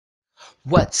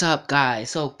What's up,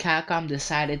 guys? So Capcom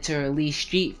decided to release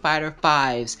Street Fighter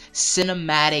V's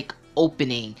cinematic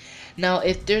opening. Now,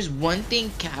 if there's one thing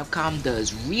Capcom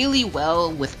does really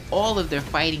well with all of their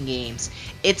fighting games,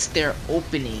 it's their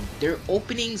opening. Their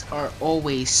openings are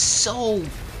always so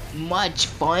much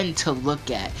fun to look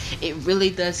at. It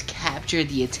really does capture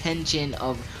the attention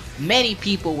of many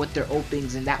people with their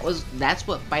openings, and that's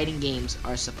what fighting games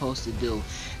are supposed to do.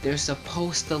 They're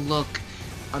supposed to look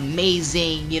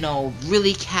amazing,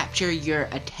 really capture your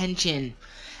attention.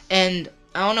 And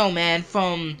I don't know, man,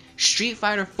 from Street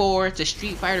Fighter 4 to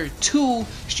Street Fighter 2,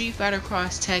 Street Fighter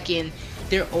Cross Tekken,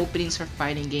 their openings for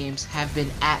fighting games have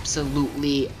been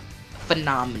absolutely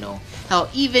phenomenal. Hell,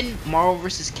 even Marvel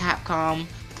vs. Capcom,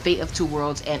 Fate of Two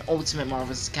Worlds, and Ultimate Marvel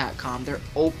vs. Capcom, their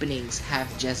openings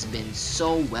have just been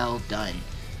so well done.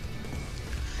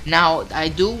 Now, I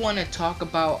do want to talk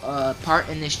about a part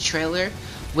in this trailer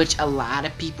which a lot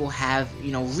of people have,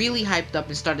 really hyped up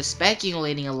and started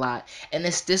speculating a lot, and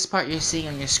it's this part you're seeing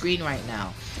on your screen right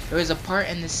now. There is a part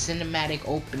in the cinematic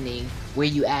opening where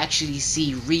you actually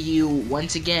see Ryu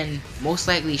once again, most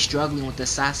likely struggling with the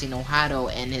Sase no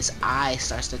Hado, and his eye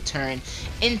starts to turn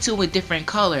into a different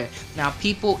color. Now,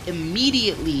 people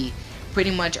immediately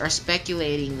pretty much are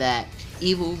speculating that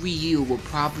Evil Ryu will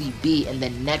probably be in the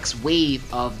next wave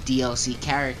of DLC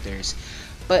characters.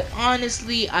 But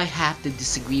honestly, I have to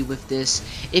disagree with this.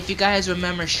 If you guys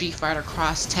remember Street Fighter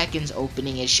Cross Tekken's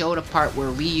opening, it showed a part where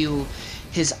Ryu,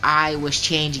 his eye was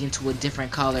changing into a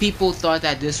different color. People thought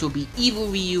that this would be Evil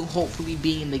Ryu hopefully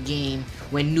being in the game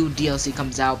when new DLC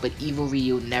comes out, but Evil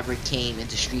Ryu never came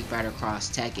into Street Fighter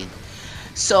Cross Tekken.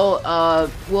 So,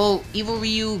 will Evil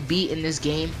Ryu be in this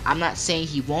game? I'm not saying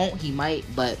he won't, he might,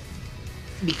 but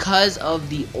because of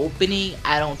the opening,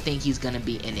 I don't think he's gonna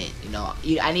be in it.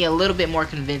 I need a little bit more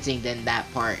convincing than that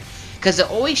part, because it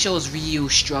always shows Ryu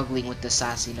struggling with the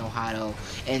Sase no Hado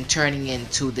and turning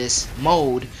into this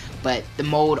mode, but the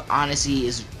mode honestly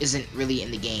isn't really in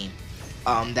the game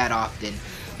that often.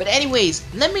 But anyways,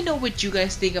 let me know what you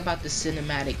guys think about the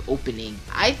cinematic opening.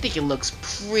 I think it looks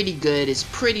pretty good. It's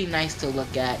pretty nice to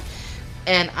look at,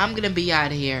 and I'm gonna be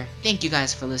out of here. Thank you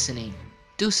guys for listening.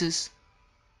 Deuces.